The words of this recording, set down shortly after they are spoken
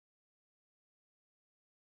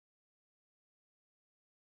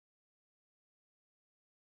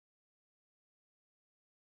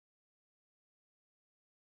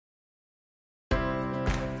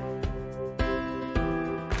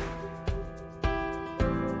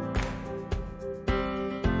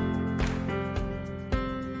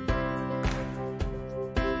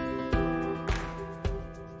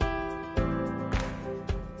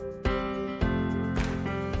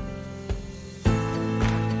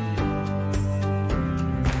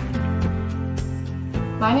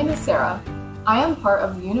My name is Sarah. I am part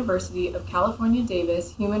of the University of California,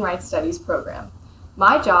 Davis Human Rights Studies program.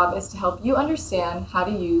 My job is to help you understand how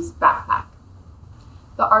to use Backpack.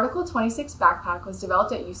 The Article 26 Backpack was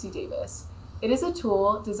developed at UC Davis. It is a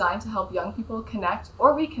tool designed to help young people connect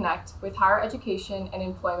or reconnect with higher education and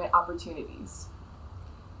employment opportunities.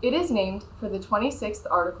 It is named for the 26th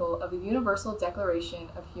article of the Universal Declaration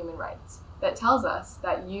of Human Rights that tells us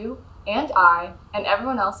that you and I and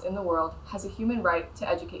everyone else in the world has a human right to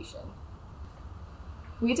education.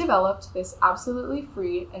 We developed this absolutely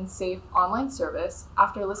free and safe online service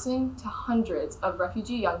after listening to hundreds of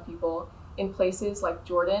refugee young people in places like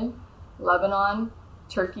Jordan, Lebanon,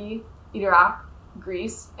 Turkey, Iraq,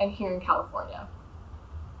 Greece, and here in California.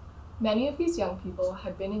 Many of these young people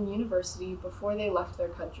had been in university before they left their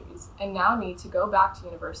countries and now need to go back to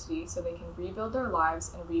university so they can rebuild their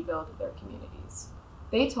lives and rebuild their communities.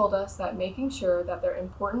 They told us that making sure that their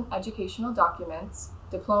important educational documents,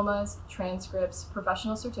 diplomas, transcripts,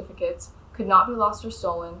 professional certificates could not be lost or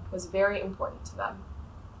stolen was very important to them.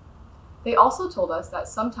 They also told us that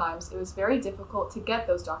sometimes it was very difficult to get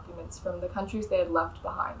those documents from the countries they had left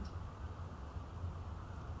behind.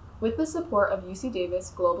 With the support of UC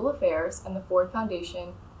Davis Global Affairs and the Ford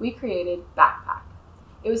Foundation, we created Backpack.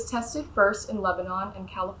 It was tested first in Lebanon and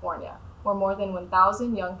California, where more than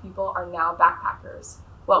 1,000 young people are now backpackers,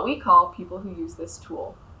 what we call people who use this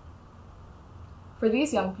tool. For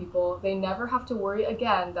these young people, they never have to worry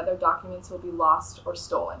again that their documents will be lost or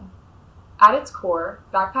stolen. At its core,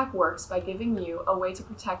 Backpack works by giving you a way to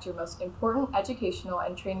protect your most important educational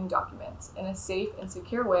and training documents in a safe and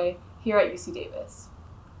secure way here at UC Davis.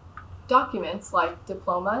 Documents like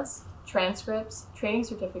diplomas, transcripts, training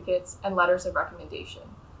certificates, and letters of recommendation.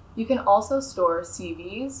 You can also store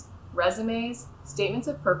CVs, resumes, statements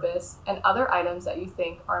of purpose, and other items that you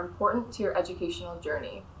think are important to your educational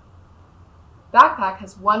journey. Backpack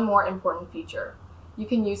has one more important feature. You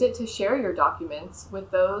can use it to share your documents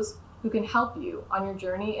with those who can help you on your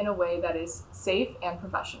journey in a way that is safe and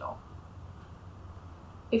professional.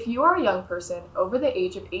 If you are a young person over the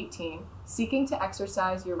age of 18 seeking to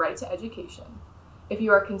exercise your right to education, if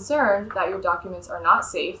you are concerned that your documents are not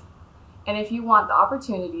safe, and if you want the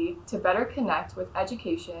opportunity to better connect with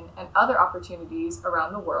education and other opportunities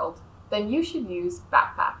around the world, then you should use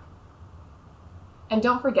Backpack. And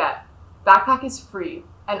don't forget, Backpack is free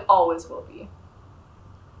and always will be.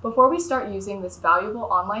 Before we start using this valuable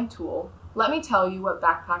online tool, let me tell you what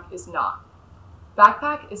Backpack is not.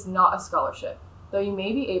 Backpack is not a scholarship, though you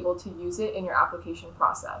may be able to use it in your application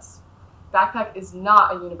process. Backpack is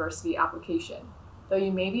not a university application, though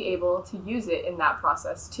you may be able to use it in that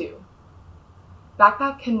process too.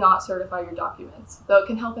 Backpack cannot certify your documents, though it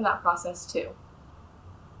can help in that process too.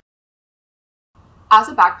 As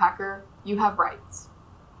a backpacker, you have rights.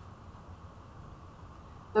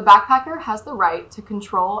 The backpacker has the right to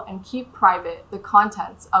control and keep private the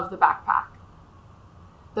contents of the backpack.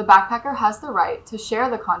 The backpacker has the right to share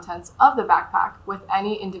the contents of the backpack with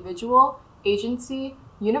any individual, agency,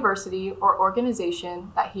 university, or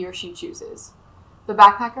organization that he or she chooses. The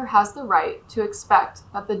backpacker has the right to expect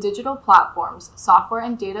that the digital platforms, software,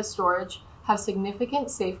 and data storage have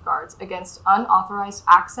significant safeguards against unauthorized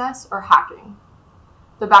access or hacking.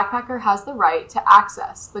 The backpacker has the right to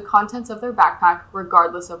access the contents of their backpack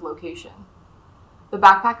regardless of location. The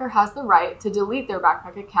backpacker has the right to delete their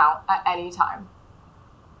backpack account at any time.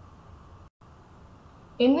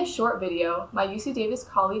 In this short video, my UC Davis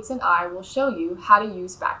colleagues and I will show you how to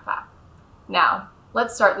use Backpack. Now,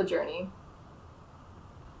 let's start the journey.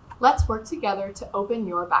 Let's work together to open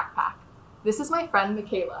your backpack. This is my friend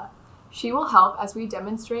Michaela. She will help as we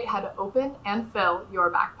demonstrate how to open and fill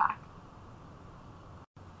your backpack.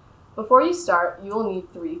 Before you start, you will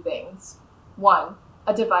need 3 things. 1,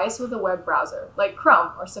 a device with a web browser, like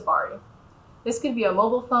Chrome or Safari. This could be a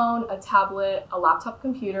mobile phone, a tablet, a laptop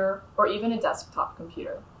computer, or even a desktop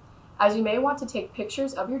computer. As you may want to take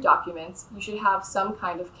pictures of your documents, you should have some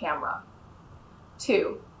kind of camera.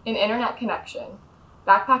 2, an internet connection.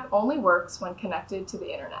 Backpack only works when connected to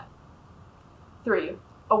the internet. 3,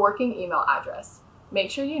 a working email address.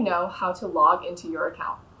 Make sure you know how to log into your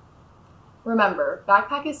account. Remember,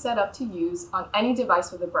 Backpack is set up to use on any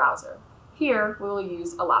device with a browser. Here, we will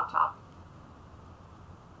use a laptop.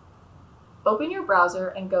 Open your browser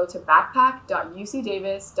and go to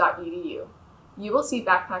backpack.ucdavis.edu. You will see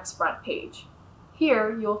Backpack's front page. Here,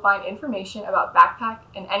 you will find information about Backpack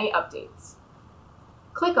and any updates.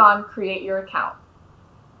 Click on Create Your Account.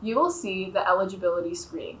 You will see the eligibility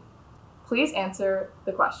screen. Please answer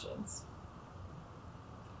the questions.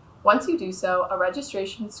 Once you do so, a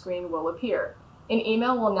registration screen will appear. An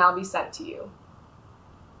email will now be sent to you.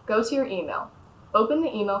 Go to your email. Open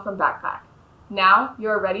the email from Backpack. Now you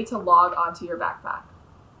are ready to log onto your Backpack.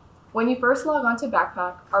 When you first log onto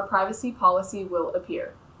Backpack, our privacy policy will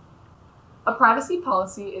appear. A privacy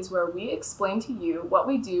policy is where we explain to you what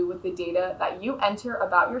we do with the data that you enter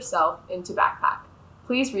about yourself into Backpack.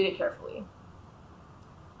 Please read it carefully.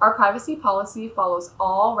 Our privacy policy follows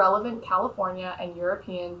all relevant California and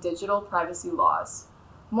European digital privacy laws.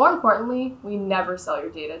 More importantly, we never sell your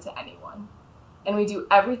data to anyone. And we do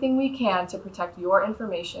everything we can to protect your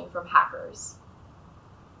information from hackers.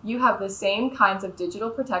 You have the same kinds of digital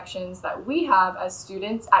protections that we have as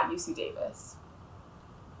students at UC Davis.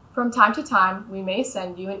 From time to time, we may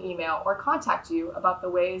send you an email or contact you about the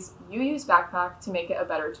ways you use Backpack to make it a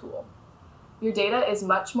better tool. Your data is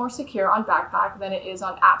much more secure on Backpack than it is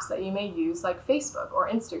on apps that you may use like Facebook or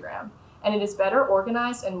Instagram, and it is better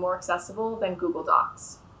organized and more accessible than Google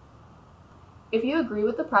Docs. If you agree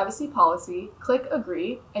with the privacy policy, click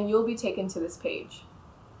Agree and you'll be taken to this page.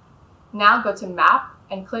 Now go to Map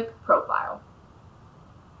and click Profile.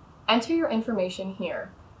 Enter your information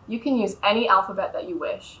here. You can use any alphabet that you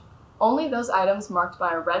wish. Only those items marked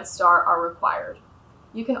by a red star are required.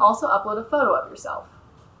 You can also upload a photo of yourself.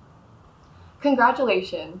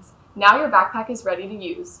 Congratulations! Now your Backpack is ready to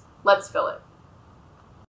use. Let's fill it.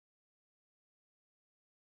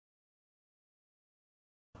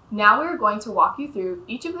 Now we are going to walk you through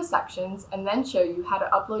each of the sections and then show you how to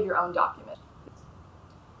upload your own document.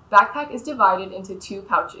 Backpack is divided into 2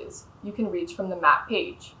 pouches you can reach from the map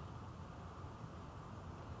page.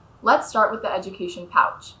 Let's start with the education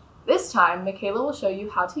pouch. This time, Michaela will show you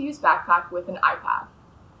how to use Backpack with an iPad.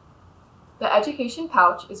 The education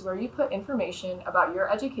pouch is where you put information about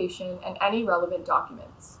your education and any relevant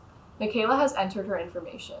documents. Michaela has entered her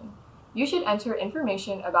information. You should enter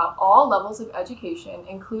information about all levels of education,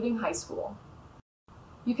 including high school.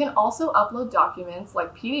 You can also upload documents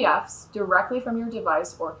like PDFs directly from your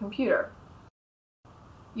device or computer.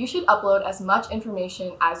 You should upload as much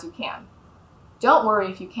information as you can. Don't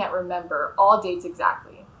worry if you can't remember all dates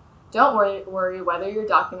exactly. Don't worry whether your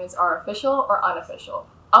documents are official or unofficial.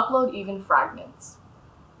 Upload even fragments.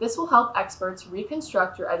 This will help experts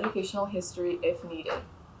reconstruct your educational history if needed.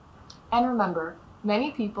 And remember,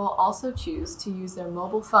 many people also choose to use their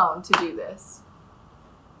mobile phone to do this.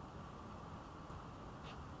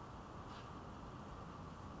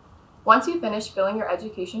 Once you finish filling your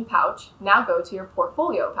education pouch, now go to your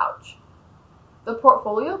portfolio pouch. The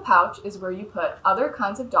portfolio pouch is where you put other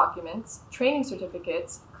kinds of documents, training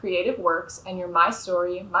certificates, creative works, and your My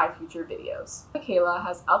Story, My Future videos. Michaela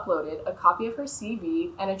has uploaded a copy of her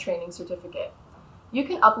CV and a training certificate. You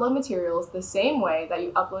can upload materials the same way that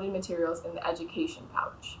you uploaded materials in the education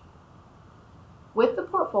pouch. With the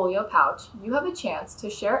portfolio pouch, you have a chance to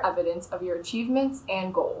share evidence of your achievements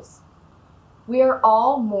and goals. We are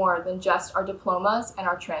all more than just our diplomas and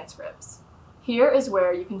our transcripts. Here is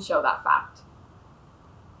where you can show that fact.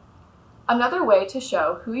 Another way to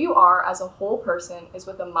show who you are as a whole person is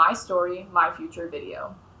with a My Story, My Future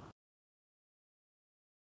video.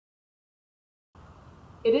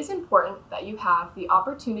 It is important that you have the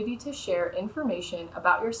opportunity to share information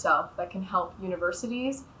about yourself that can help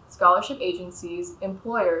universities, scholarship agencies,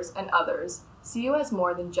 employers, and others see you as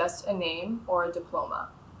more than just a name or a diploma.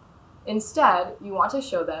 Instead, you want to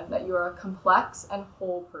show them that you are a complex and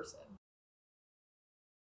whole person.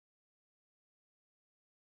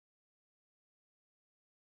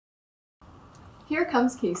 Here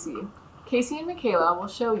comes Casey. Casey and Michaela will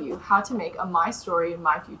show you how to make a My Story,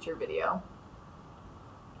 My Future video.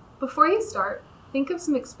 Before you start, think of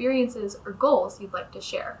some experiences or goals you'd like to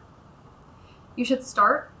share. You should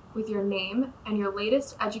start with your name and your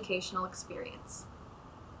latest educational experience.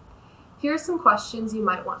 Here are some questions you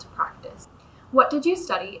might want to practice. What did you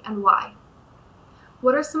study and why?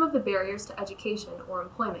 What are some of the barriers to education or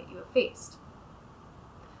employment you have faced?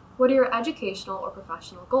 What are your educational or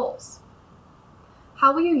professional goals?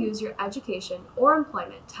 How will you use your education or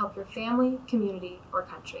employment to help your family, community, or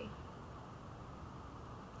country?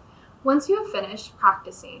 Once you have finished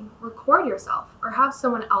practicing, record yourself or have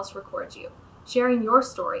someone else record you, sharing your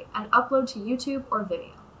story and upload to YouTube or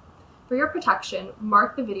Vimeo. For your protection,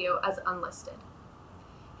 mark the video as unlisted.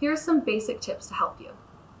 Here are some basic tips to help you.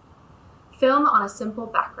 Film on a simple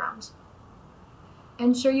background.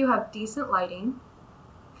 Ensure you have decent lighting.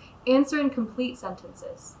 Answer in complete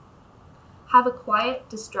sentences. Have a quiet,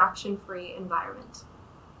 distraction-free environment.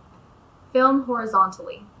 Film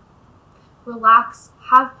horizontally. Relax,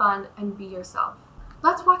 have fun, and be yourself.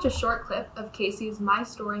 Let's watch a short clip of Casey's My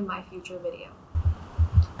Story, My Future video.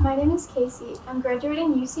 My name is Casey. I'm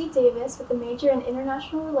graduating UC Davis with a major in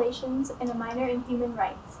international relations and a minor in human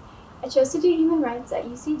rights. I chose to do human rights at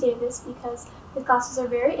UC Davis because His classes are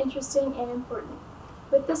very interesting and important.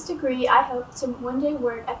 With this degree, I hope to one day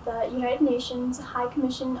work at the United Nations High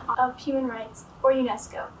Commission of Human Rights, or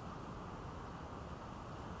UNESCO.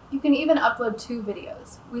 You can even upload 2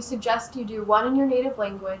 videos. We suggest you do one in your native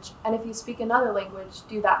language, and if you speak another language,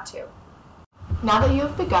 do that too. Now that you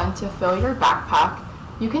have begun to fill your backpack,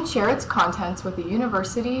 you can share its contents with a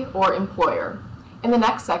university or employer. In the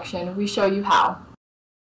next section, we show you how.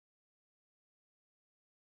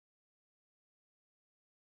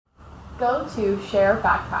 Go to Share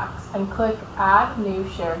Backpacks and click Add New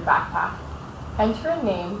Shared Backpack. Enter a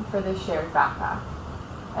name for this shared backpack,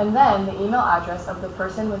 and then the email address of the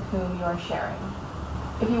person with whom you are sharing.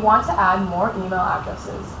 If you want to add more email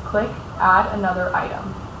addresses, click Add Another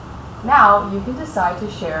Item. Now you can decide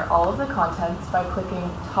to share all of the contents by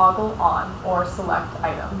clicking Toggle On or Select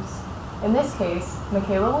Items. In this case,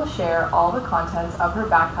 Michaela will share all the contents of her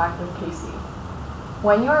backpack with Casey.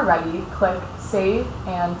 When you are ready, click Save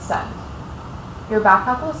and Send. Your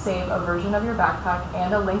backpack will save a version of your backpack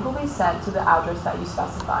and a link will be sent to the address that you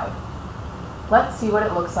specified. Let's see what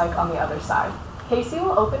it looks like on the other side. Casey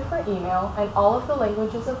will open her email and all of the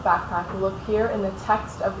languages of backpack will appear in the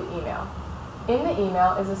text of the email. In the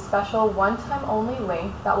email is a special one-time only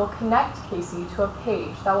link that will connect Casey to a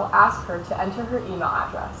page that will ask her to enter her email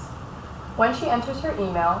address. When she enters her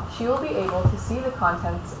email, she will be able to see the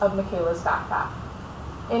contents of Michaela's backpack.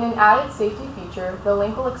 In an added safety feature, the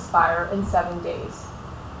link will expire in 7 days.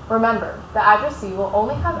 Remember, the addressee will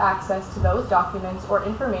only have access to those documents or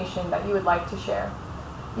information that you would like to share.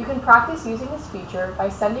 You can practice using this feature by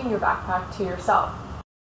sending your backpack to yourself.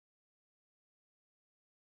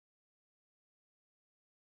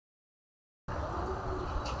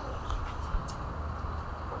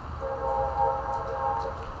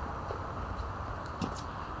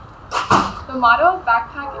 The motto of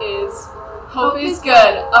Backpack is, Hope is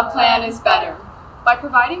good, a plan is better. By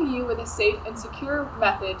providing you with a safe and secure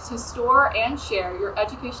method to store and share your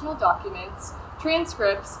educational documents,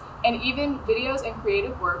 transcripts, and even videos and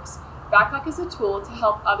creative works, Backpack is a tool to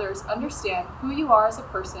help others understand who you are as a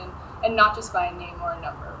person and not just by a name or a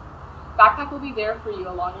number. Backpack will be there for you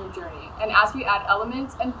along your journey, and as we add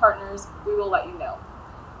elements and partners, we will let you know.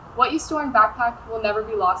 What you store in Backpack will never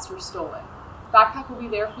be lost or stolen. Backpack will be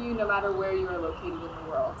there for you no matter where you are located in the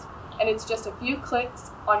world. And it's just a few clicks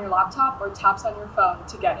on your laptop or taps on your phone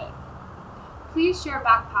to get it. Please share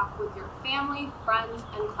Backpack with your family, friends,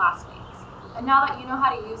 and classmates. And now that you know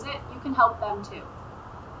how to use it, you can help them too.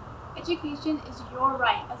 Education is your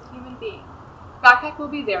right as a human being. Backpack will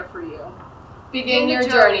be there for you. Begin your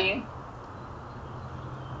journey.